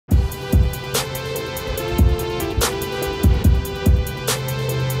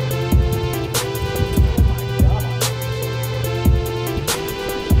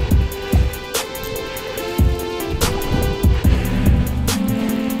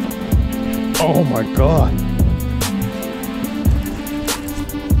Oh my God.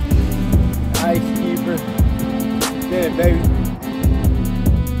 Nice keeper. Good, baby.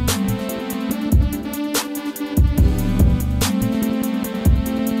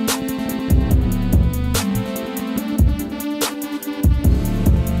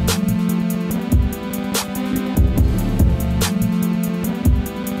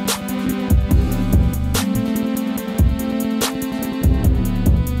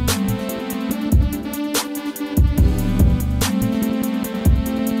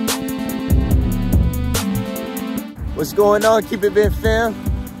 What's going on, Keep It Bent fam?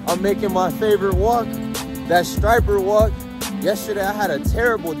 I'm making my favorite walk, that striper walk. Yesterday I had a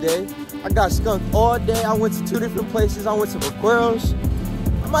terrible day. I got skunked all day. I went to 2 different places. I went to Vaqueros.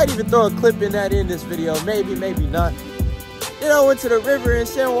 I might even throw a clip in this video. Maybe, maybe not. Then I went to the river in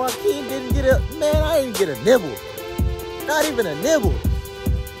San Joaquin, didn't get a, man, I didn't get a nibble. Not even a nibble.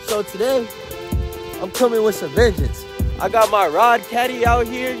 So today, I'm coming with some vengeance. I got my rod caddy out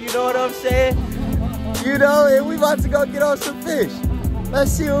here, you know what I'm saying? You know, and we about to go get on some fish.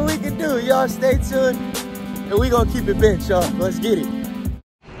 Let's see what we can do. Y'all stay tuned. And we gonna keep it bent, y'all. Let's get it.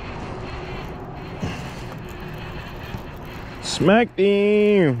 Smacked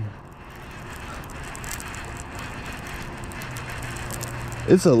him.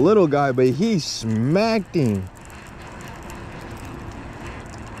 It's a little guy, but he smacked him.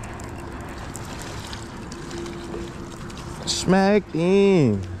 Smacked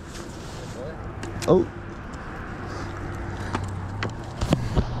him. Oh.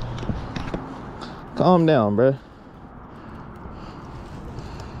 Calm down, bruh.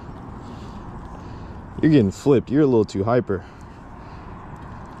 You're getting flipped. You're a little too hyper.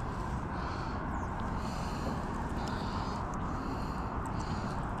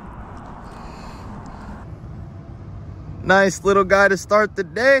 Nice little guy to start the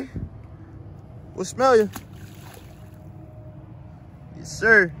day. We'll smell you. Yes,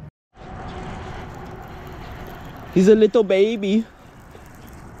 sir. He's a little baby.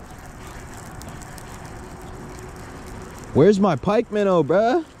 Where's my pike minnow,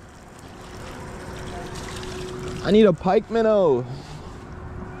 bruh? I need a pike minnow.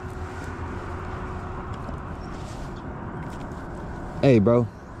 Hey, bro,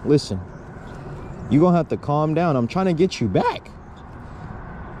 listen. You gonna have to calm down. I'm trying to get you back.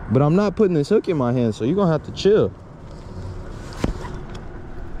 But I'm not putting this hook in my hand, so you're gonna have to chill.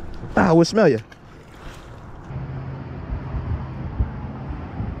 Ah, we'll smell you.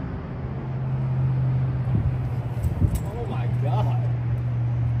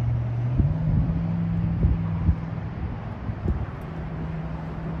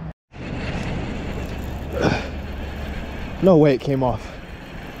 No way it came off.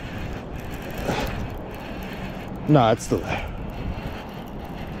 Nah, it's still there.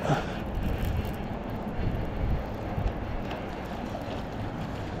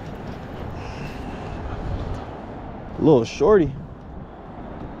 Little shorty.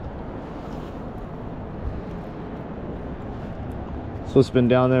 So it's been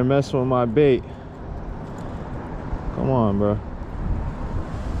down there messing with my bait. Come on, bro.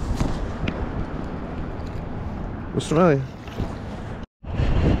 What's the matter?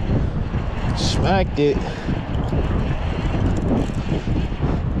 Smacked it.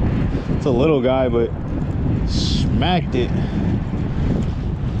 It's a little guy, but smacked it.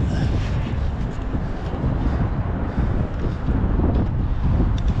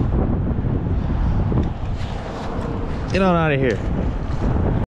 Get on out of here.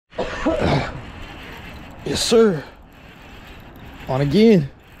 Yes, sir. On again.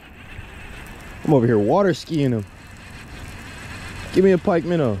 I'm over here water skiing him. Give me a pike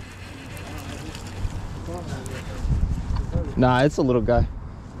minnow. Nah, it's a little guy.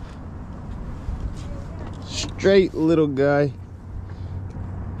 Straight little guy.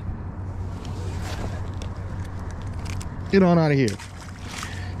 Get on out of here.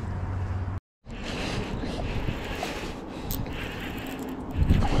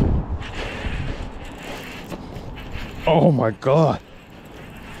 Oh my God.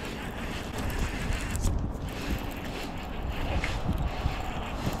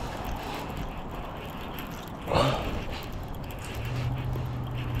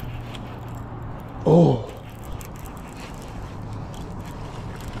 Oh.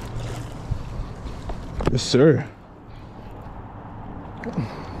 Yes, sir.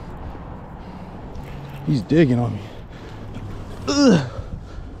 He's digging on me. Ugh.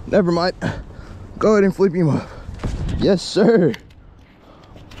 Never mind. Go ahead and flip him up. Yes, sir.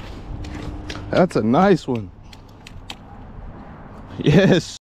 That's a nice one.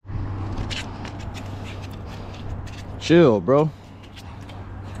 Yes. Chill, bro.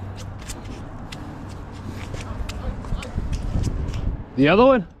 The other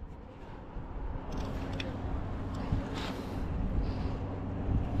one?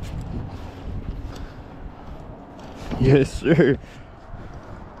 Yes, sir.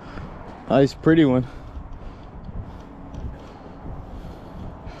 Nice, pretty one.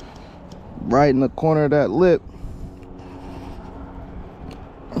 Right in the corner of that lip.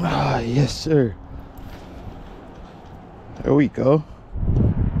 Ah, yes, sir. There we go.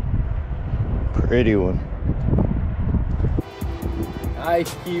 Pretty one.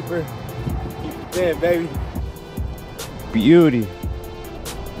 Nice keeper. Keep it in, baby. Beauty.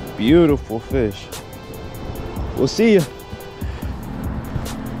 Beautiful fish. We'll see you.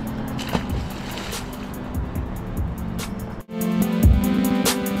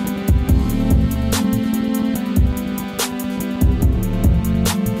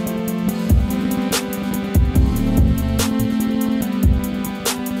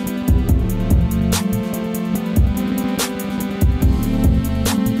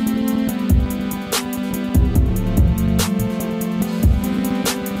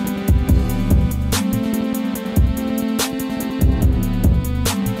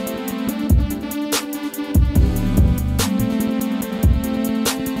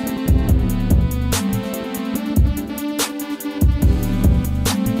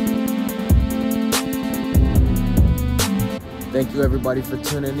 Thank you everybody for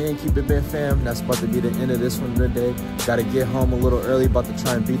tuning in. Keep it bent, fam. That's about to be the end of this one today. Gotta get home a little early, about to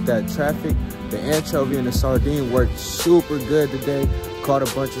try and beat that traffic. The anchovy and the sardine worked super good today. Caught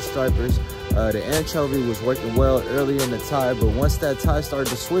a bunch of stripers. The anchovy was working well early in the tide, but once that tide started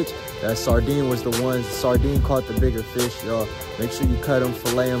to switch, that sardine was the one. Sardine caught the bigger fish, y'all. Make sure you cut them,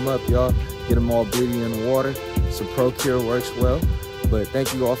 fillet them up, y'all. Get them all bleedy in the water. So ProCure works well. But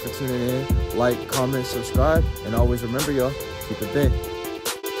thank you all for tuning in. Like, comment, subscribe, and always remember, y'all, keep it bent.